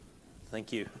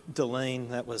Thank you, Delane.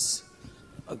 That was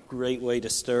a great way to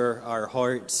stir our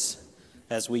hearts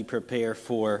as we prepare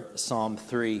for Psalm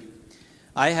 3.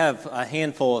 I have a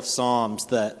handful of psalms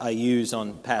that I use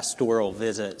on pastoral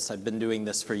visits. I've been doing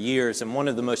this for years, and one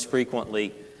of the most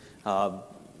frequently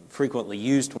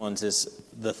used ones is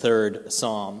the third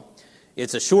psalm.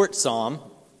 It's a short psalm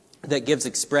that gives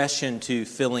expression to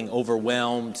feeling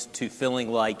overwhelmed, to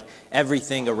feeling like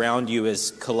everything around you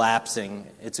is collapsing.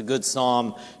 It's a good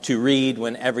psalm to read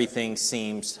when everything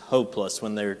seems hopeless,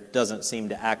 when there doesn't seem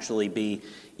to actually be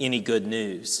any good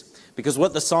news. Because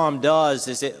what the psalm does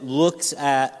is it looks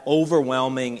at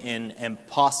overwhelming and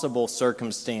impossible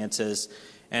circumstances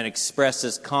and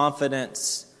expresses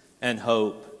confidence and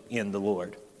hope in the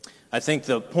Lord. I think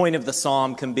the point of the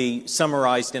psalm can be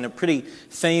summarized in a pretty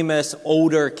famous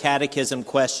older catechism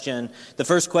question. The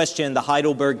first question the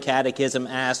Heidelberg Catechism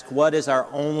asks, what is our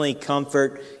only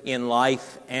comfort in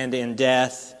life and in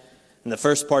death? And the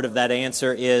first part of that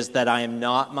answer is that I am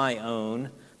not my own,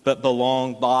 but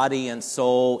belong body and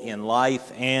soul in life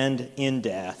and in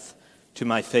death to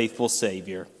my faithful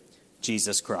Savior,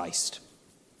 Jesus Christ.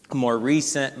 A more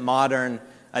recent modern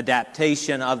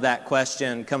adaptation of that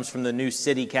question comes from the New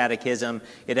City Catechism.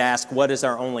 It asks, what is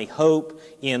our only hope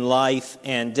in life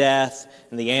and death?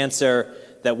 And the answer,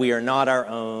 that we are not our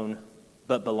own,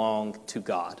 but belong to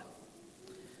God.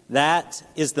 That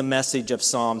is the message of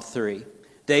Psalm 3.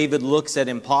 David looks at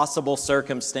impossible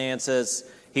circumstances.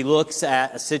 He looks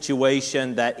at a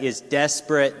situation that is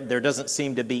desperate. There doesn't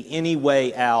seem to be any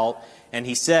way out. And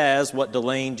he says, what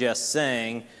Delane just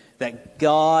sang, that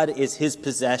God is his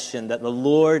possession, that the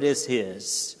Lord is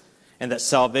his, and that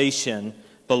salvation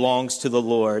belongs to the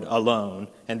Lord alone,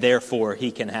 and therefore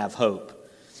he can have hope.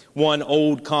 One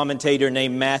old commentator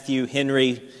named Matthew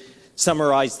Henry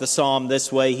summarized the psalm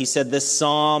this way. He said, this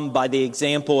psalm, by the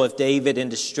example of David in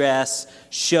distress,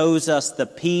 shows us the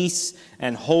peace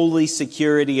and holy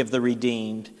security of the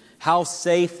redeemed, how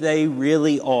safe they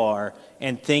really are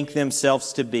and think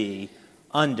themselves to be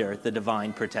under the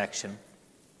divine protection.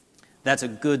 That's a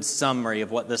good summary of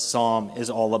what this psalm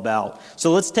is all about.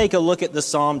 So let's take a look at the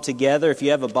psalm together. If you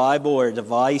have a Bible or a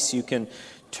device, you can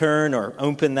turn or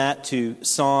open that to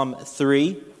Psalm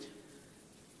 3.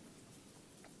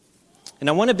 And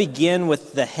I want to begin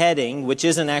with the heading, which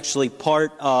isn't actually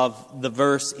part of the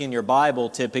verse in your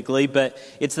Bible typically, but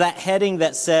it's that heading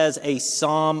that says a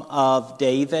Psalm of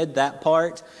David, that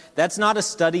part. That's not a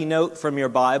study note from your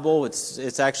Bible.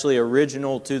 It's actually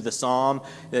original to the psalm.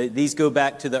 These go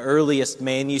back to the earliest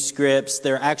manuscripts.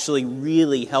 They're actually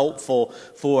really helpful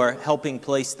for helping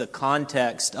place the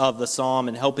context of the psalm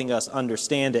and helping us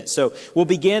understand it. So we'll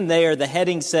begin there. The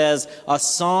heading says, a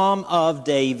Psalm of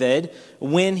David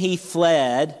when he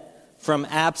fled from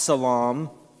Absalom,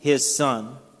 his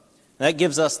son. That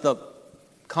gives us the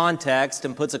context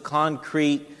and puts a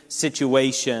concrete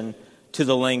situation to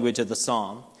the language of the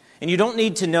psalm. And you don't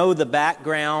need to know the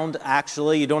background,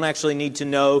 actually. You don't actually need to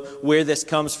know where this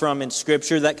comes from in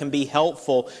Scripture. That can be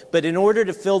helpful. But in order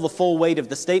to feel the full weight of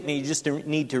the statement, you just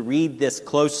need to read this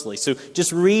closely. So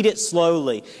just read it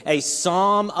slowly. A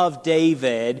Psalm of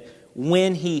David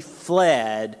when he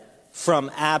fled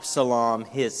from Absalom,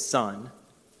 his son.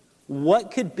 What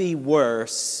could be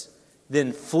worse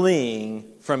than fleeing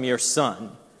from your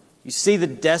son? You see the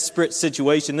desperate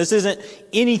situation. This isn't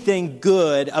anything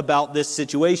good about this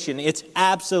situation. It's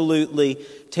absolutely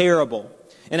terrible.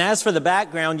 And as for the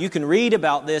background, you can read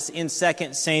about this in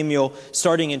 2 Samuel,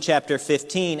 starting in chapter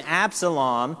 15.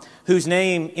 Absalom, whose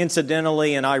name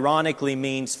incidentally and ironically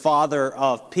means father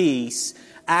of peace,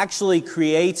 actually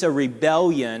creates a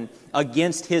rebellion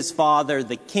against his father,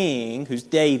 the king, who's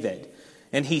David.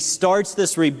 And he starts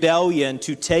this rebellion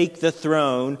to take the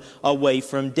throne away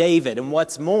from David. And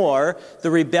what's more,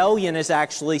 the rebellion is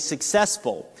actually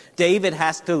successful. David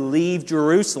has to leave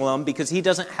Jerusalem because he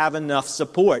doesn't have enough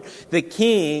support. The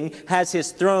king has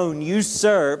his throne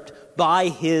usurped by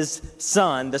his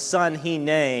son, the son he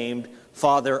named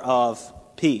Father of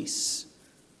Peace.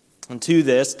 And to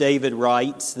this, David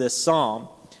writes this psalm.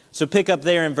 So pick up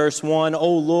there in verse 1.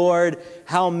 O Lord,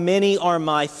 how many are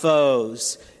my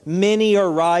foes? Many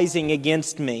are rising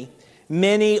against me.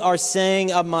 Many are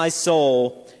saying of my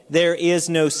soul, there is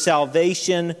no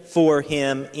salvation for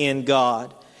him in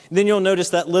God. Then you'll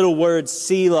notice that little word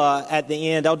Selah at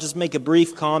the end. I'll just make a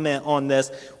brief comment on this.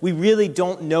 We really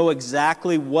don't know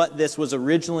exactly what this was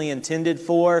originally intended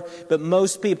for, but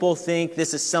most people think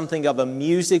this is something of a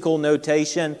musical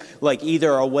notation, like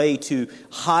either a way to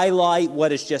highlight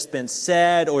what has just been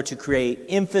said or to create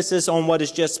emphasis on what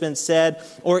has just been said,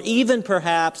 or even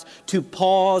perhaps to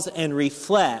pause and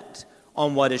reflect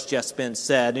on what has just been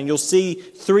said. And you'll see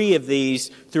 3 of these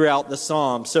throughout the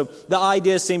psalm. So the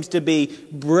idea seems to be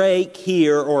break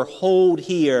here or hold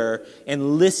here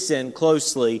and listen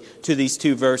closely to these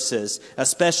 2 verses,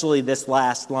 especially this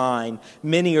last line.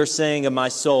 Many are saying of my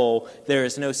soul, there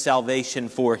is no salvation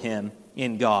for him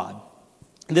in God.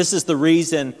 This is the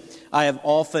reason I have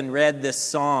often read this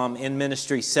psalm in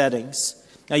ministry settings.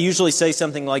 I usually say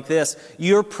something like this: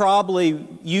 you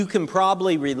can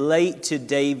probably relate to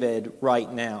David right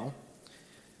now.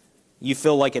 You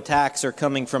feel like attacks are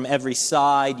coming from every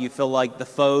side. You feel like the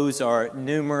foes are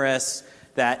numerous,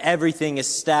 that everything is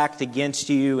stacked against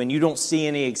you, and you don't see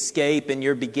any escape, and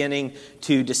you're beginning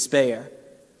to despair.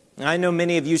 I know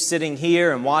many of you sitting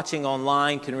here and watching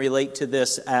online can relate to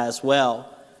this as well.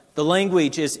 The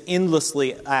language is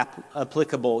endlessly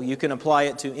applicable. You can apply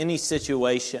it to any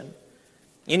situation.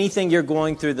 Anything you're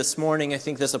going through this morning, I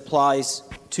think this applies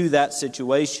to that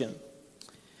situation.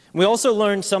 We also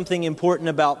learned something important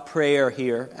about prayer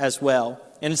here as well.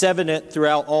 And it's evident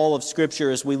throughout all of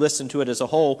Scripture as we listen to it as a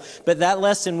whole. But that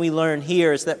lesson we learn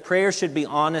here is that prayer should be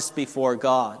honest before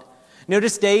God.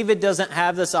 Notice David doesn't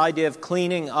have this idea of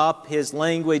cleaning up his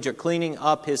language or cleaning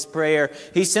up his prayer.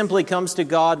 He simply comes to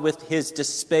God with his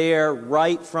despair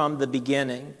right from the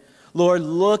beginning. Lord,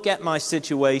 look at my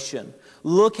situation.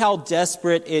 Look how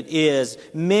desperate it is.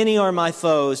 Many are my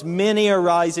foes. Many are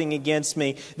rising against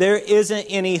me. There isn't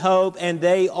any hope, and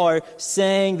they are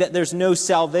saying that there's no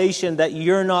salvation, that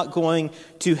you're not going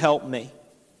to help me.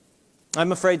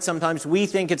 I'm afraid sometimes we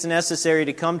think it's necessary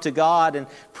to come to God and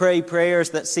pray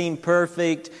prayers that seem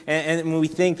perfect, and we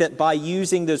think that by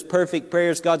using those perfect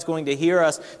prayers, God's going to hear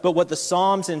us. But what the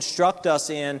Psalms instruct us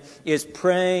in is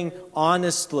praying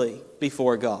honestly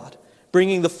before God,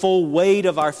 bringing the full weight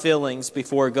of our feelings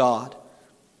before God.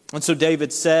 And so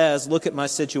David says, look at my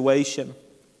situation.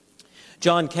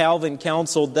 John Calvin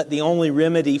counseled that the only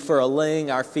remedy for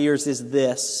allaying our fears is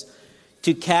this: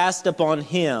 to cast upon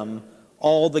him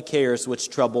all the cares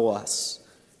which trouble us.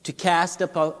 To cast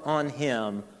upon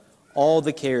him all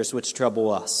the cares which trouble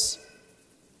us.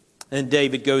 And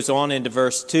David goes on into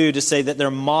verse 2 to say that they're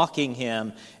mocking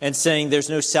him and saying there's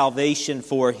no salvation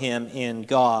for him in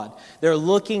God. They're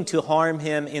looking to harm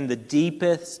him in the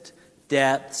deepest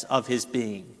depths of his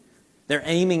being. They're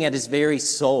aiming at his very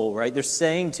soul, right? They're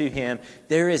saying to him,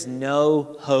 there is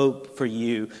no hope for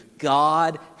you.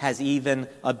 God has even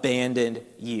abandoned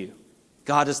you.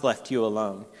 God has left you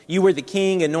alone. You were the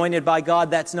king anointed by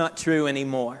God. That's not true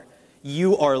anymore.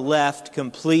 You are left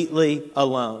completely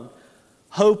alone.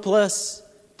 Hopeless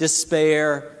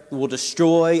despair will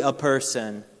destroy a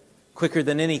person quicker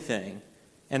than anything.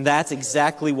 And that's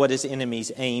exactly what his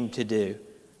enemies aim to do.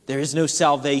 There is no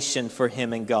salvation for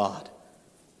him in God.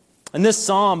 And this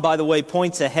psalm, by the way,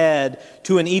 points ahead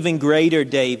to an even greater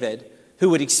David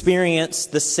who would experience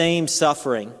the same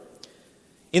suffering.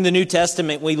 In the New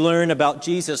Testament, we learn about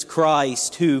Jesus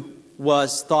Christ, who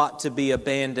was thought to be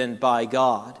abandoned by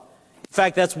God. In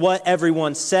fact, that's what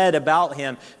everyone said about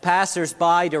him.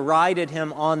 Passers-by derided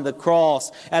him on the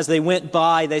cross. As they went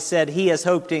by, they said, he has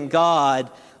hoped in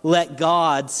God. Let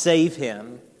God save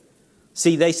him.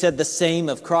 See, they said the same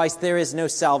of Christ. There is no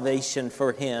salvation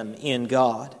for him in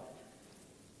God.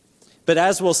 But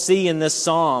as we'll see in this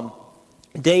psalm,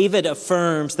 David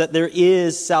affirms that there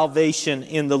is salvation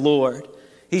in the Lord.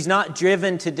 He's not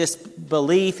driven to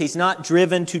disbelief. He's not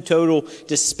driven to total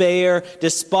despair,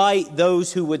 despite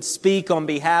those who would speak on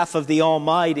behalf of the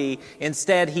Almighty.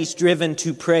 Instead, he's driven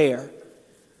to prayer.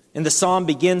 And the psalm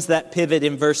begins that pivot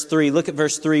in verse 3. Look at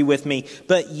verse 3 with me.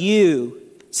 But you,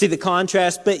 see the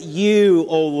contrast? But you,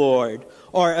 O Lord,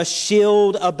 are a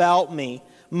shield about me,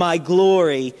 my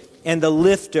glory, and the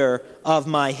lifter of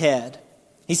my head.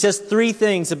 He says 3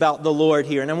 things about the Lord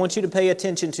here, and I want you to pay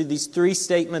attention to these 3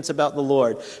 statements about the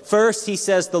Lord. First, he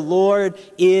says the Lord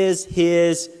is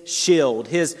his shield,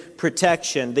 his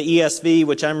protection. The ESV,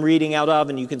 which I'm reading out of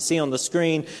and you can see on the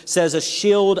screen, says a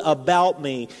shield about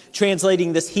me,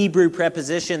 translating this Hebrew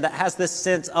preposition that has this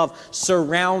sense of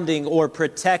surrounding or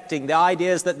protecting. The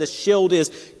idea is that the shield is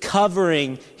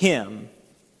covering him.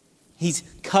 He's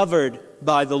covered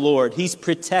by the Lord. He's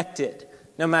protected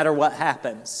no matter what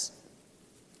happens.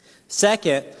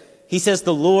 Second, he says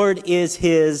the Lord is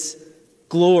his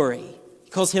glory. He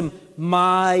calls him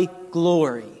my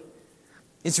glory.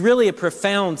 It's really a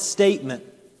profound statement.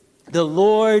 The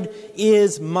Lord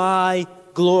is my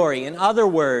glory. In other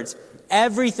words,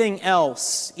 everything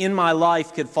else in my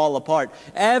life could fall apart.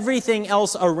 Everything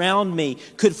else around me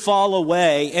could fall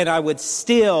away, and I would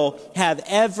still have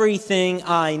everything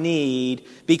I need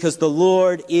because the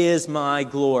Lord is my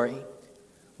glory.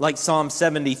 Like Psalm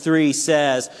 73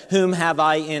 says, "Whom have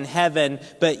I in heaven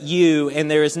but you? And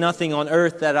there is nothing on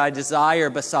earth that I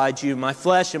desire besides you. My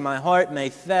flesh and my heart may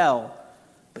fail,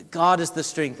 but God is the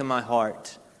strength of my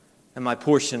heart and my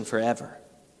portion forever."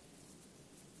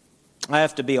 I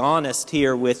have to be honest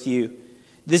here with you.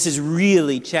 This is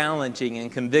really challenging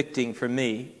and convicting for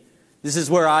me. This is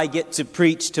where I get to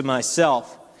preach to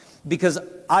myself, because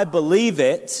I believe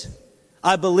it.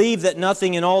 I believe that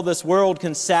nothing in all this world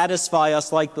can satisfy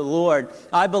us like the Lord.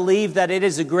 I believe that it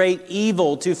is a great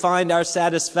evil to find our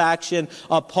satisfaction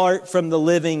apart from the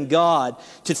living God.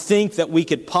 To think that we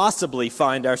could possibly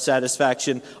find our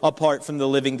satisfaction apart from the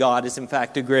living God is in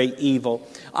fact a great evil.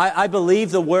 I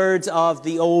believe the words of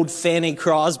the old Fanny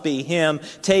Crosby hymn,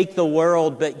 "Take the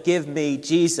world but give me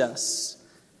Jesus."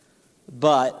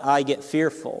 But I get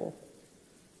fearful.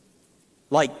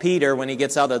 Like Peter, when he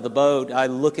gets out of the boat, I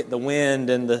look at the wind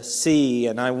and the sea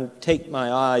and I take my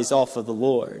eyes off of the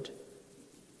Lord.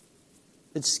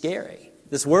 It's scary.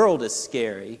 This world is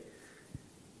scary.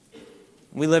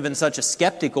 We live in such a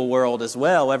skeptical world as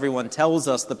well. Everyone tells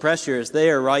us the pressure is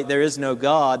there, right? There is no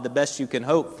God. The best you can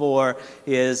hope for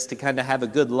is to kind of have a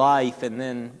good life, and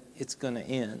then it's going to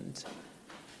end.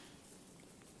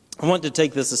 I want to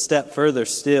take this a step further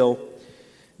still.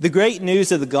 The great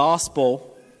news of the gospel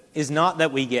is not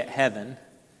that we get heaven.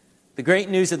 The great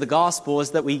news of the gospel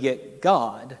is that we get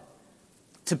God.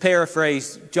 To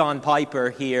paraphrase John Piper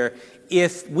here,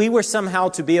 if we were somehow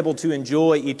to be able to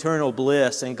enjoy eternal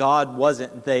bliss and God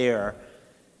wasn't there,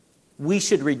 we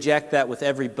should reject that with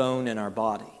every bone in our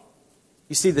body.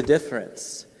 You see the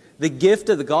difference? The gift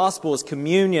of the gospel is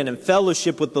communion and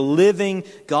fellowship with the living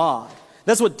God.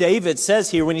 That's what David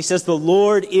says here when he says, "The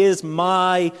Lord is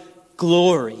my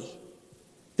glory."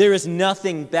 There is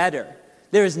nothing better.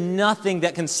 There is nothing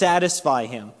that can satisfy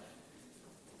him.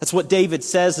 That's what David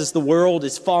says as the world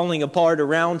is falling apart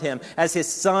around him. As his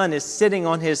son is sitting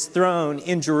on his throne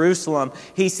in Jerusalem,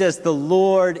 he says, "The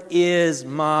Lord is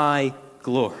my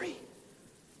glory."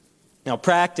 Now,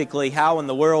 practically, how in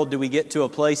the world do we get to a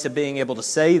place of being able to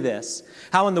say this?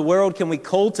 How in the world can we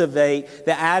cultivate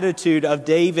the attitude of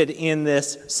David in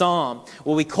this psalm?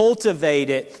 Well, we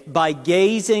cultivate it by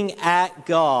gazing at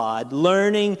God,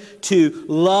 learning to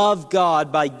love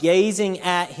God by gazing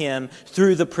at Him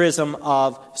through the prism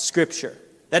of Scripture.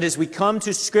 That is, we come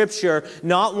to Scripture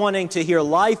not wanting to hear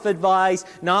life advice,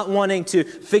 not wanting to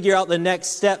figure out the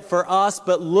next step for us,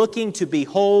 but looking to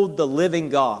behold the living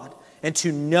God and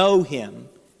to know Him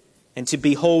and to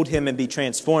behold Him and be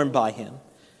transformed by Him.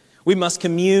 We must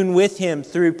commune with Him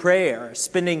through prayer,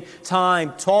 spending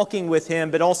time talking with Him,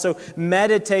 but also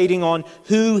meditating on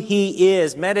who He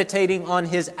is, meditating on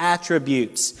His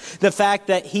attributes. The fact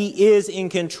that He is in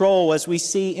control, as we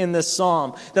see in the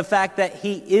psalm. The fact that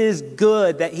He is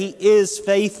good, that He is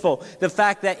faithful. The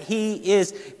fact that He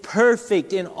is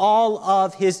perfect in all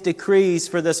of His decrees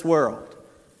for this world.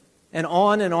 And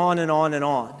on and on and on and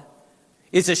on.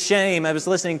 It's a shame. I was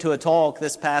listening to a talk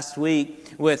this past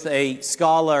week with a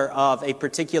scholar of a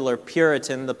particular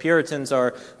Puritan. The Puritans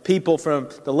are people from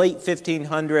the late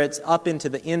 1500s up into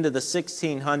the end of the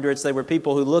 1600s. They were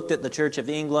people who looked at the Church of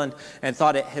England and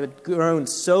thought it had grown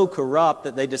so corrupt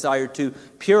that they desired to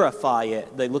purify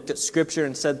it. They looked at Scripture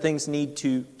and said things need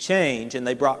to change, and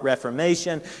they brought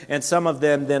Reformation. And some of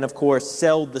them then, of course,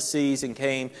 sailed the seas and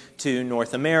came to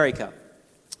North America.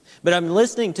 But I'm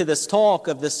listening to this talk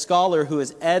of this scholar who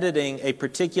is editing a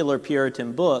particular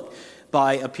Puritan book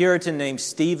by a Puritan named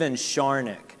Stephen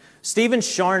Charnock. Stephen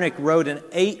Charnock wrote an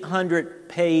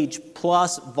 800-page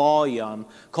plus volume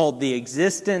called The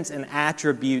Existence and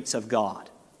Attributes of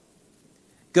God.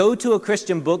 Go to a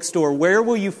Christian bookstore. Where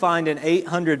will you find an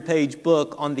 800-page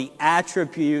book on the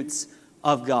attributes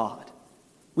of God?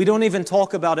 We don't even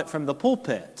talk about it from the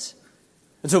pulpit.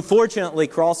 And so fortunately,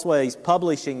 Crossway's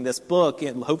publishing this book,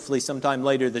 and hopefully sometime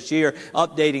later this year,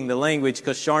 updating the language,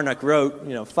 because Charnock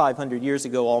wrote, 500 years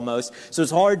ago almost. So it's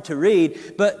hard to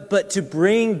read, but to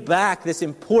bring back this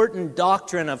important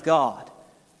doctrine of God.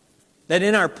 That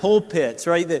in our pulpits,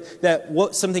 right, that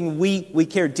what something we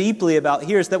care deeply about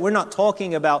here is that we're not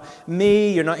talking about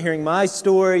me, you're not hearing my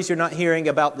stories, you're not hearing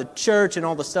about the church and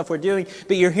all the stuff we're doing,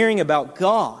 but you're hearing about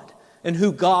God and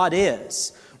who God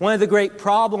is. One of the great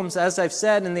problems, as I've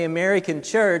said, in the American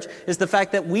church is the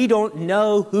fact that we don't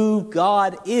know who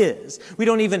God is. We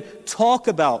don't even talk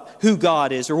about who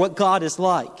God is or what God is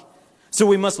like. So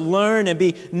we must learn and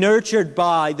be nurtured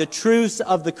by the truths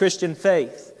of the Christian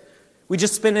faith. We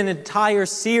just spent an entire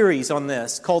series on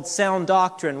this called Sound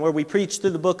Doctrine, where we preach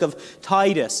through the book of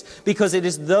Titus, because it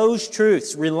is those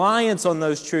truths, reliance on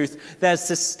those truths, that has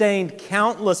sustained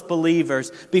countless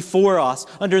believers before us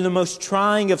under the most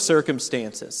trying of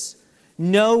circumstances.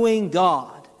 Knowing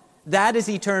God, that is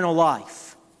eternal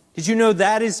life. Did you know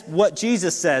that is what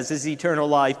Jesus says is eternal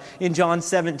life in John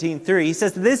 17:3? He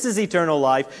says, this is eternal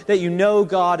life, that you know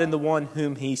God and the one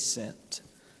whom He sent.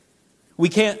 We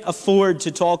can't afford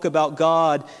to talk about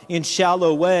God in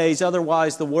shallow ways,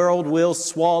 otherwise the world will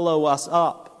swallow us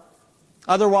up.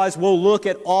 Otherwise we'll look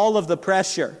at all of the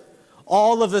pressure,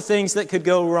 all of the things that could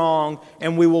go wrong,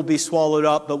 and we will be swallowed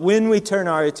up. But when we turn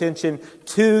our attention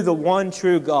to the one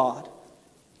true God,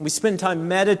 we spend time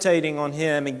meditating on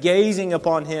Him and gazing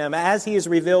upon Him as He is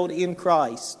revealed in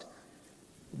Christ,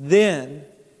 then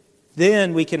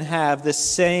we can have the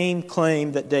same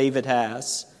claim that David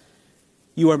has.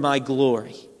 You are my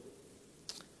glory.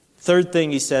 Third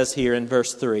thing he says here in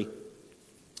verse 3.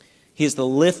 He is the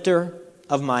lifter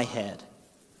of my head.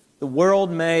 The world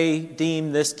may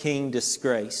deem this king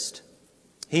disgraced.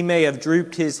 He may have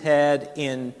drooped his head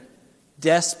in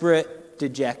desperate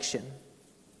dejection.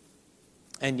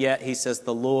 And yet he says,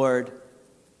 the Lord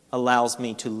allows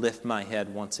me to lift my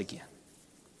head once again.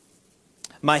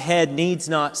 My head needs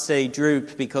not stay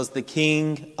drooped because the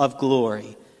King of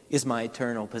glory is my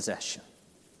eternal possession.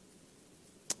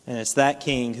 And it's that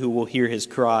King who will hear his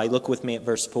cry. Look with me at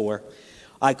verse 4.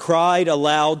 I cried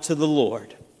aloud to the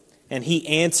Lord, and He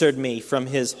answered me from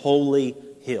His holy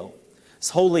hill. This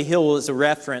holy hill is a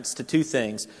reference to two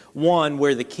things. One,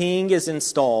 where the king is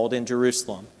installed in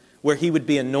Jerusalem, where he would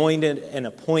be anointed and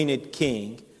appointed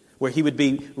king, where he would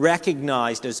be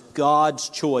recognized as God's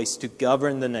choice to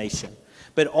govern the nation.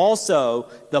 But also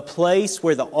the place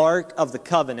where the Ark of the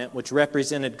Covenant, which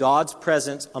represented God's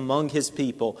presence among His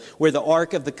people, where the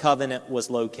Ark of the Covenant was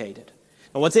located.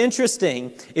 And what's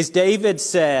interesting is David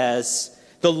says,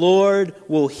 the Lord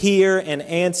will hear and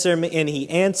answer me, and He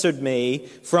answered me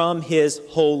from His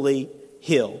holy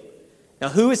hill. Now,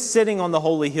 who is sitting on the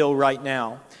holy hill right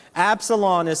now?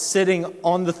 Absalom is sitting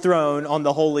on the throne on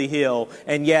the holy hill,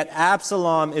 and yet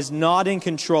Absalom is not in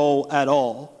control at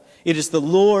all. It is the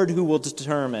Lord who will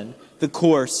determine the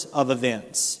course of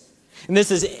events. And this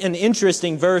is an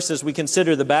interesting verse as we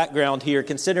consider the background here,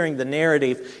 considering the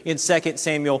narrative in 2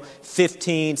 Samuel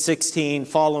 15, 16,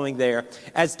 following there.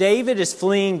 As David is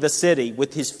fleeing the city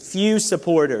with his few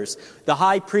supporters, the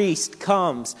high priest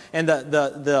comes, and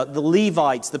the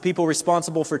Levites, the people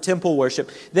responsible for temple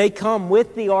worship, they come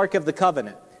with the Ark of the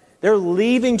Covenant. They're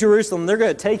leaving Jerusalem. They're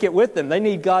going to take it with them. They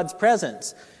need God's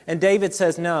presence. And David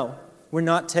says, no, we're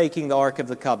not taking the Ark of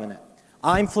the Covenant.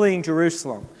 I'm fleeing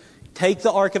Jerusalem. Take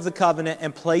the Ark of the Covenant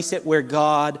and place it where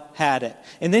God had it.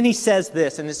 And then he says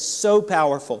this, and it's so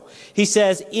powerful. He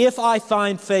says, if I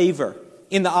find favor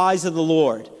in the eyes of the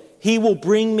Lord, He will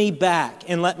bring me back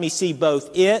and let me see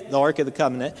both it, the Ark of the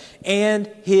Covenant, and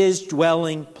His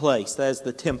dwelling place, that is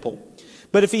the temple.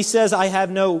 But if He says, I have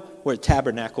no, or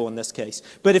tabernacle in this case,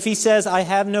 but if He says, I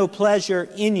have no pleasure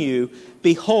in you,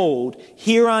 behold,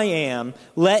 here I am,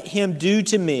 let him do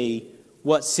to me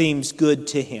what seems good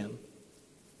to him.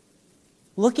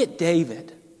 Look at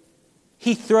David.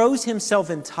 He throws himself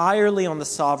entirely on the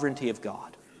sovereignty of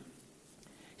God.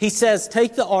 He says,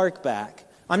 take the ark back.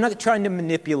 I'm not trying to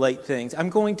manipulate things.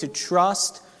 I'm going to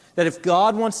trust that if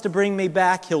God wants to bring me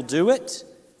back, He'll do it.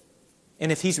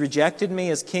 And if He's rejected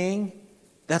me as king,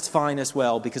 that's fine as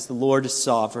well, because the Lord is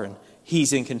sovereign.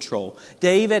 He's in control.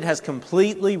 David has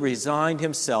completely resigned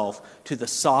himself to the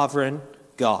sovereign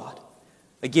God.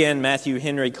 Again, Matthew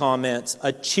Henry comments,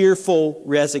 a cheerful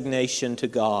resignation to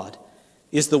God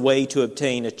is the way to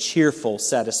obtain a cheerful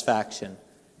satisfaction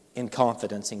and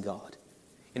confidence in God.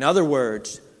 In other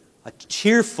words, a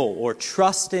cheerful or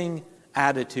trusting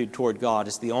attitude toward God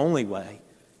is the only way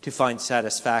to find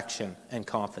satisfaction and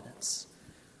confidence.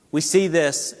 We see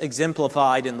this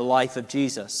exemplified in the life of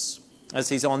Jesus as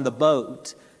He's on the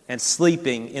boat and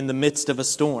sleeping in the midst of a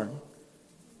storm.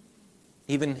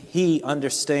 Even He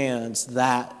understands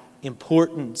that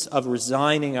importance of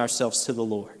resigning ourselves to the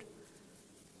Lord.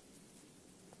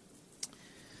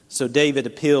 So David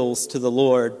appeals to the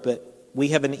Lord, but we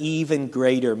have an even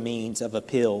greater means of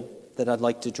appeal that I'd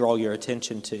like to draw your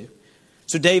attention to.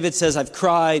 So David says, I've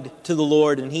cried to the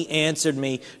Lord and He answered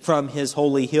me from His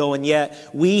holy hill. And yet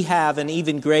we have an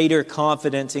even greater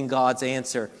confidence in God's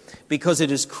answer because it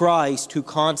is Christ who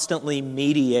constantly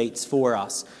mediates for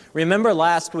us. Remember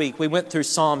last week we went through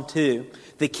Psalm 2.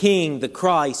 The King, the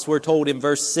Christ, we're told in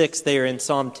verse 6 there in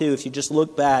Psalm 2, if you just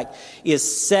look back,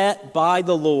 is set by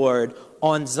the Lord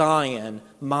on Zion,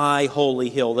 my holy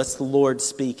hill. That's the Lord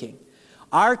speaking.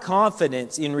 Our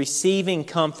confidence in receiving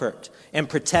comfort and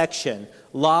protection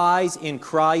lies in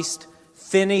Christ's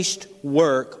finished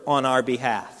work on our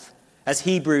behalf. As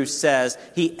Hebrews says,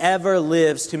 He ever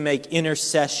lives to make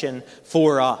intercession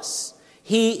for us.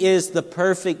 He is the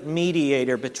perfect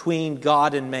mediator between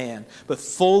God and man, but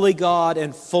fully God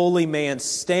and fully man,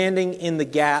 standing in the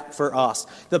gap for us.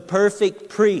 The perfect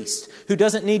priest who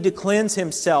doesn't need to cleanse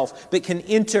himself, but can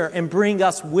enter and bring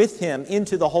us with him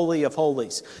into the Holy of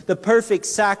Holies. The perfect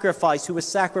sacrifice who was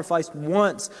sacrificed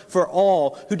once for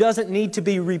all, who doesn't need to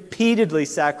be repeatedly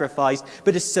sacrificed,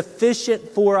 but is sufficient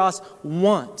for us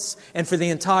once and for the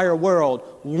entire world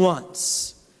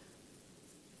once.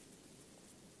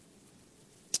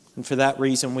 And for that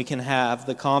reason, we can have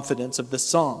the confidence of the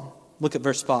psalm. Look at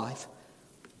verse 5.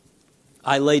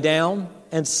 I lay down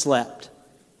and slept.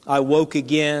 I woke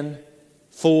again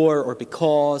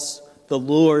because the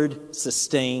Lord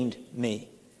sustained me.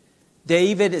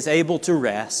 David is able to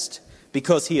rest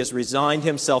because he has resigned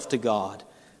himself to God.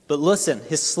 But listen,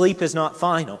 his sleep is not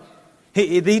final.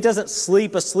 He doesn't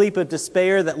sleep a sleep of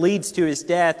despair that leads to his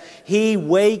death. He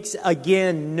wakes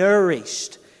again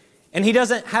nourished. And he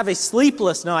doesn't have a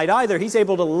sleepless night either. He's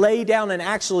able to lay down and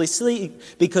actually sleep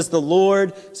because the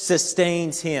Lord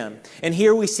sustains him. And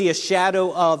here we see a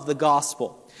shadow of the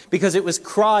gospel. Because it was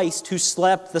Christ who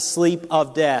slept the sleep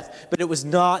of death. But it was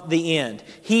not the end.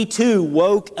 He too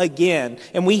woke again.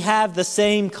 And we have the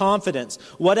same confidence.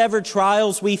 Whatever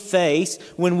trials we face,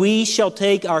 when we shall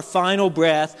take our final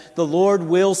breath, the Lord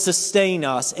will sustain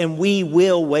us and we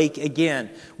will wake again.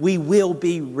 We will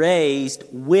be raised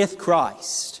with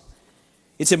Christ.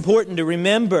 It's important to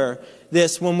remember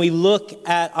this when we look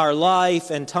at our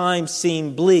life and times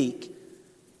seem bleak.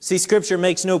 See, Scripture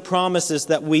makes no promises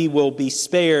that we will be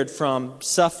spared from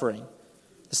suffering.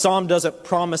 The Psalm doesn't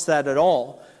promise that at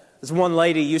all. As one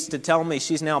lady used to tell me,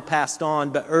 she's now passed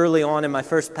on, but early on in my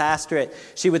first pastorate,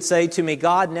 she would say to me,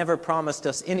 God never promised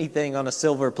us anything on a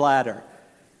silver platter.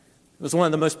 It was one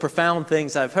of the most profound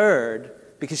things I've heard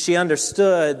because she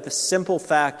understood the simple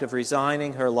fact of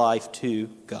resigning her life to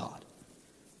God.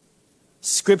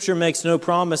 Scripture makes no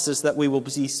promises that we will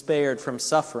be spared from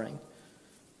suffering.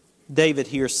 David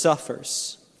here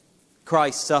suffers.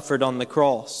 Christ suffered on the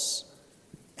cross.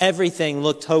 Everything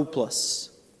looked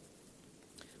hopeless.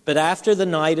 But after the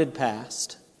night had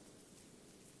passed,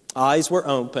 eyes were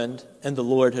opened and the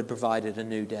Lord had provided a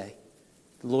new day.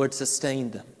 The Lord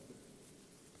sustained them.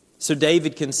 So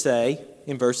David can say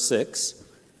in verse 6,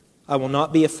 I will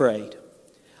not be afraid.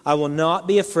 I will not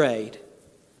be afraid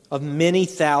of many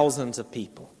thousands of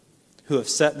people who have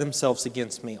set themselves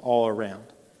against me all around.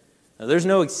 Now, there's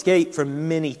no escape from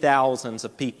many thousands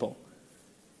of people.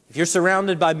 If you're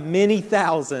surrounded by many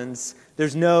thousands,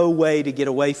 there's no way to get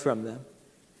away from them.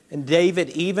 And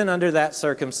David, even under that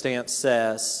circumstance,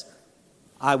 says,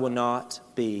 I will not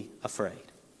be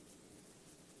afraid.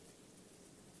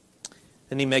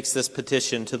 Then he makes this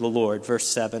petition to the Lord, verse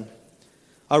 7.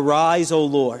 Arise, O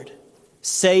Lord,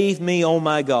 save me, O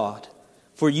my God.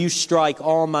 For you strike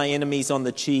all my enemies on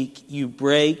the cheek. You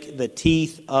break the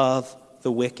teeth of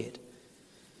the wicked.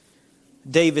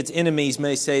 David's enemies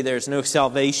may say there's no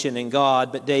salvation in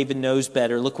God, but David knows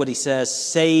better. Look what he says.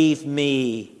 Save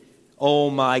me,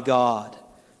 O my God.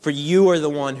 For you are the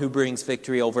one who brings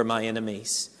victory over my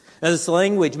enemies. Now this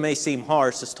language may seem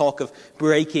harsh, this talk of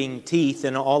breaking teeth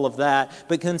and all of that,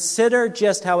 but consider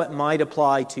just how it might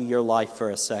apply to your life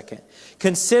for a second.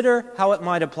 Consider how it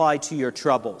might apply to your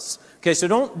troubles. Okay, so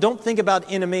don't think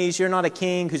about enemies. You're not a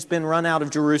king who's been run out of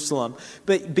Jerusalem.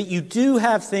 But you do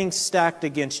have things stacked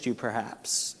against you,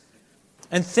 perhaps.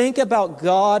 And think about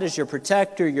God as your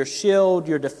protector, your shield,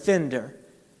 your defender,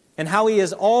 and how He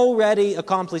has already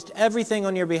accomplished everything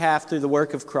on your behalf through the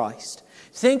work of Christ.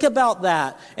 Think about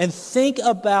that, and think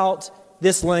about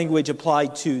this language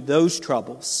applied to those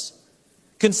troubles.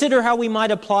 Consider how we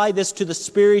might apply this to the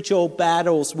spiritual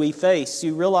battles we face.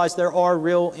 You realize there are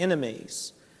real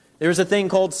enemies. There's a thing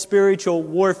called spiritual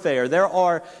warfare. There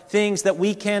are things that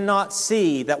we cannot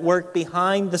see that work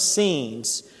behind the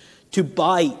scenes to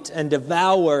bite and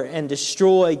devour and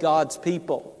destroy God's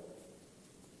people.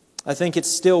 I think it's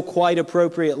still quite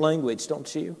appropriate language,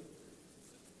 don't you?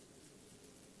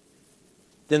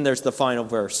 Then there's the final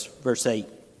verse, verse 8.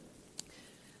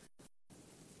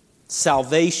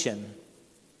 Salvation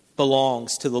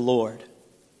belongs to the Lord.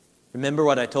 Remember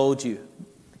what I told you.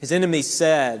 His enemies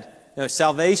said, no,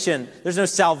 salvation, there's no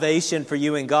salvation for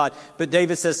you in God. But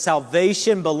David says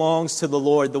salvation belongs to the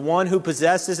Lord. The one who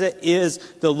possesses it is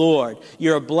the Lord.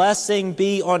 Your blessing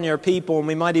be on your people. And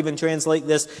we might even translate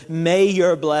this, may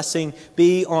your blessing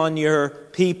be on your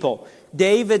people.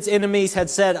 David's enemies had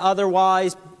said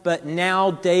otherwise, but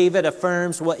now David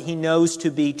affirms what he knows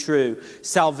to be true.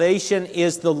 Salvation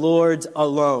is the Lord's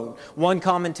alone. One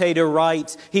commentator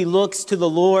writes, he looks to the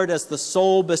Lord as the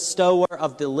sole bestower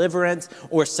of deliverance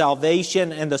or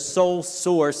salvation and the sole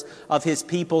source of his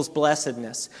people's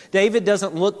blessedness. David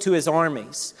doesn't look to his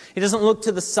armies. He doesn't look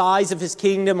to the size of his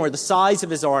kingdom or the size of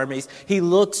his armies. He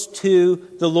looks to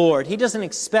the Lord. He doesn't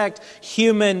expect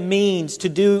human means to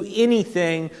do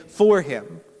anything for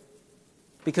him,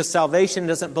 because salvation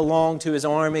doesn't belong to his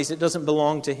armies. It doesn't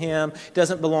belong to him. It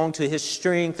doesn't belong to his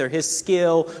strength or his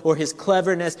skill or his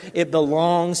cleverness. It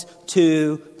belongs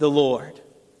to the Lord.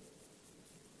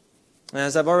 And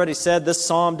as I've already said, this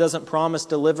psalm doesn't promise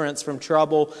deliverance from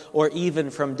trouble or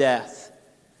even from death.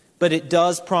 But it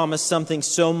does promise something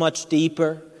so much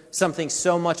deeper, something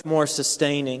so much more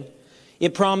sustaining.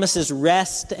 It promises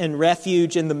rest and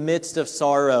refuge in the midst of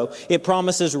sorrow. It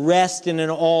promises rest in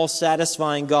an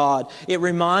all-satisfying God. It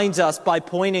reminds us by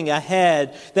pointing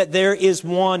ahead that there is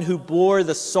one who bore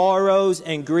the sorrows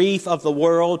and grief of the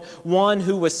world, one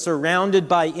who was surrounded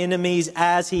by enemies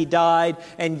as he died,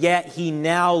 and yet he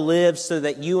now lives so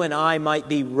that you and I might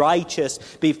be righteous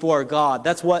before God.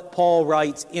 That's what Paul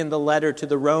writes in the letter to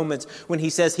the Romans when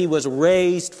he says he was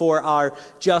raised for our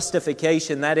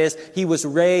justification. That is, he was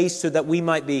raised so that we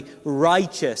might be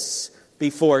righteous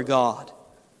before God.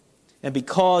 And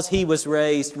because he was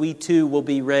raised, we too will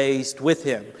be raised with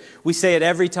him. We say it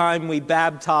every time we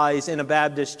baptize in a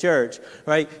Baptist church,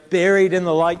 right? Buried in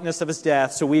the likeness of his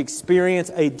death. So we experience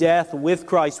a death with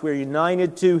Christ. We're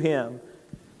united to him.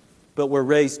 But we're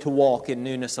raised to walk in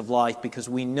newness of life because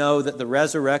we know that the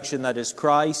resurrection that is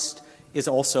Christ is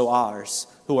also ours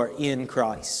who are in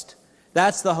Christ.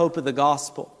 That's the hope of the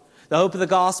gospel. The hope of the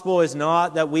gospel is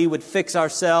not that we would fix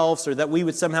ourselves or that we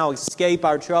would somehow escape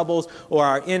our troubles or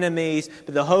our enemies.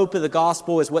 But the hope of the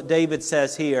gospel is what David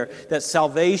says here, that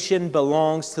salvation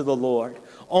belongs to the Lord.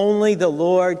 Only the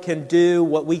Lord can do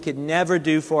what we could never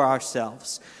do for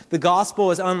ourselves. The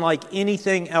gospel is unlike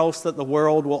anything else that the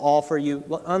world will offer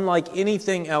you, unlike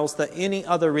anything else that any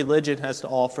other religion has to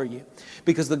offer you.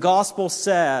 Because the gospel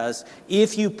says,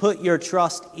 if you put your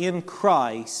trust in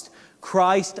Christ,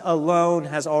 Christ alone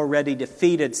has already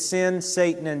defeated sin,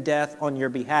 Satan, and death on your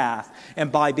behalf.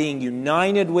 And by being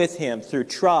united with him through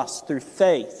trust, through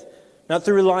faith, not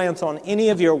through reliance on any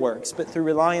of your works, but through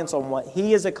reliance on what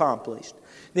he has accomplished,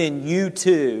 then you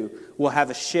too will have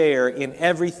a share in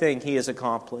everything he has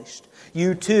accomplished.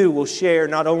 You too will share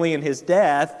not only in his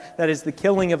death, that is the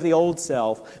killing of the old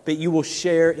self, but you will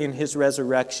share in his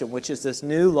resurrection, which is this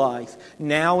new life,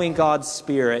 now in God's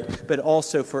Spirit, but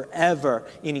also forever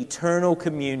in eternal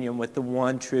communion with the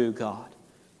one true God.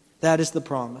 That is the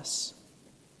promise.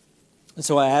 And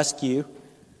so I ask you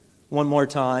one more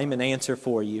time and answer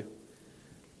for you.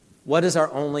 What is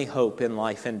our only hope in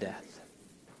life and death?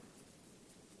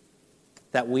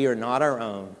 That we are not our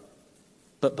own,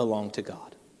 but belong to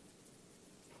God.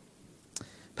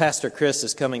 Pastor Chris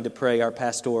is coming to pray our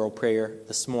pastoral prayer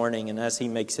this morning, and as he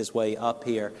makes his way up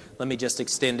here, let me just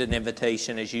extend an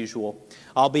invitation as usual.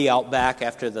 I'll be out back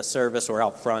after the service, or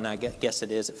out front, I guess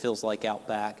it is. It feels like out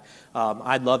back.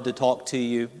 I'd love to talk to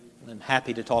you. I'm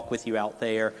happy to talk with you out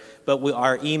there. But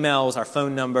our emails, our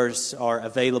phone numbers are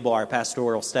available. Our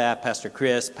pastoral staff, Pastor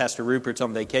Chris, Pastor Rupert's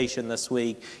on vacation this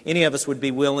week. Any of us would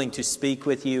be willing to speak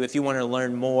with you. If you want to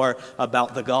learn more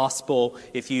about the gospel,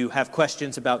 if you have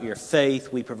questions about your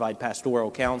faith, we provide pastoral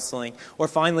counseling. Or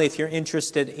finally, if you're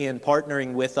interested in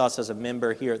partnering with us as a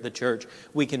member here at the church,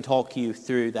 we can talk you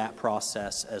through that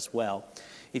process as well.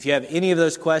 If you have any of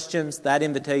those questions, that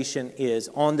invitation is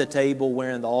on the table.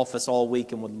 We're in the office all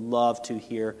week and would love to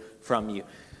hear from you.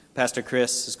 Pastor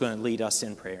Chris is going to lead us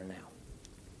in prayer now.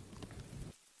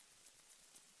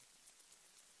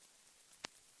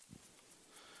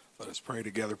 Let us pray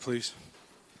together, please.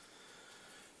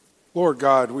 Lord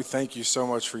God, we thank you so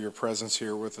much for your presence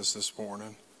here with us this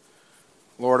morning.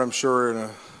 Lord, I'm sure in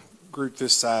a group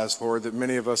this size, Lord, that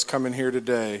many of us come in here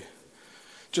today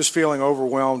just feeling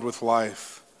overwhelmed with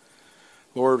life.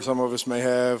 Lord, some of us may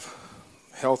have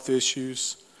health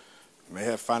issues, may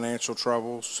have financial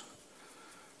troubles.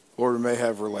 Lord, we may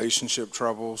have relationship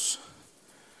troubles.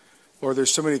 Lord,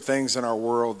 there's so many things in our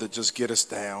world that just get us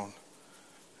down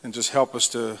and just help us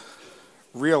to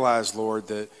realize, Lord,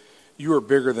 that you are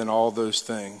bigger than all those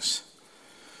things.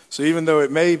 So even though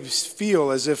it may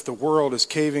feel as if the world is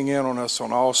caving in on us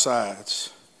on all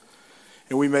sides,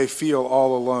 and we may feel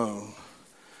all alone,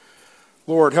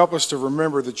 Lord, help us to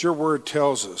remember that your word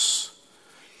tells us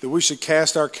that we should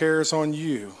cast our cares on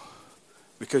you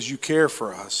because you care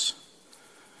for us.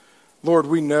 Lord,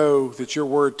 we know that your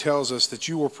word tells us that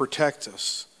you will protect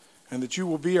us and that you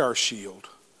will be our shield.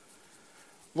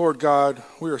 Lord God,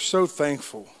 we are so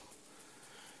thankful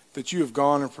that you have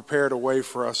gone and prepared a way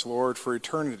for us, Lord, for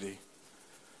eternity.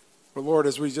 But Lord,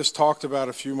 as we just talked about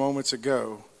a few moments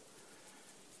ago,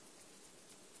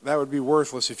 that would be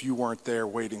worthless if you weren't there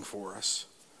waiting for us.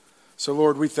 So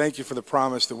Lord, we thank you for the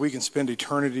promise that we can spend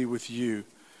eternity with you,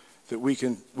 that we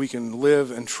can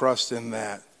live and trust in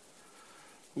that.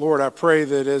 Lord, I pray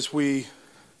that as we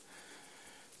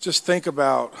just think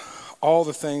about all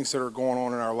the things that are going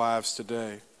on in our lives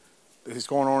today, that is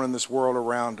going on in this world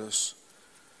around us,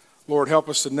 Lord, help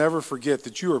us to never forget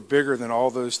that you are bigger than all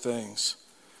those things,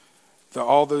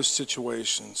 all those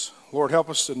situations. Lord, help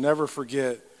us to never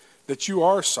forget that you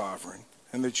are sovereign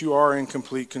and that you are in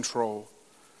complete control.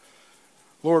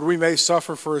 Lord, we may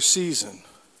suffer for a season,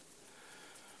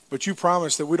 but you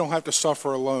promise that we don't have to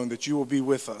suffer alone, that you will be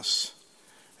with us.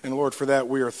 And Lord, for that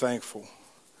we are thankful.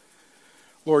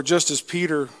 Lord, just as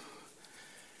Peter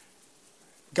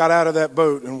got out of that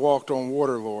boat and walked on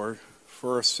water, Lord,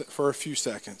 for a few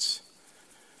seconds,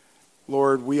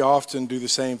 Lord, we often do the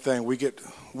same thing. We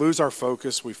lose our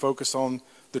focus. We focus on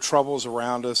the troubles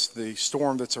around us, the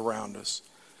storm that's around us.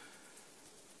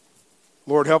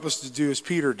 Lord, help us to do as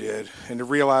Peter did and to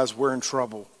realize we're in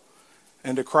trouble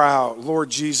and to cry out,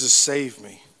 Lord Jesus, save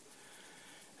me.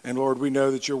 And Lord, we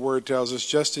know that your word tells us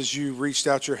just as you reached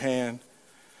out your hand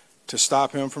to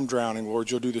stop him from drowning,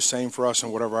 Lord, you'll do the same for us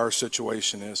in whatever our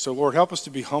situation is. So Lord, help us to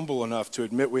be humble enough to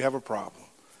admit we have a problem,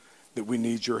 that we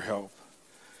need your help.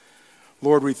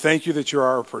 Lord, we thank you that you're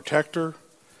our protector,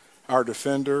 our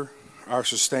defender, our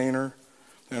sustainer,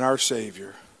 and our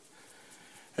Savior.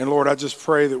 And Lord, I just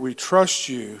pray that we trust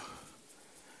you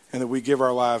and that we give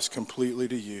our lives completely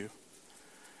to you.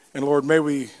 And Lord, may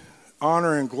we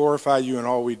honor and glorify you in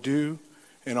all we do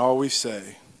and all we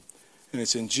say. And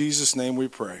it's in Jesus' name we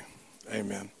pray.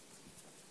 Amen.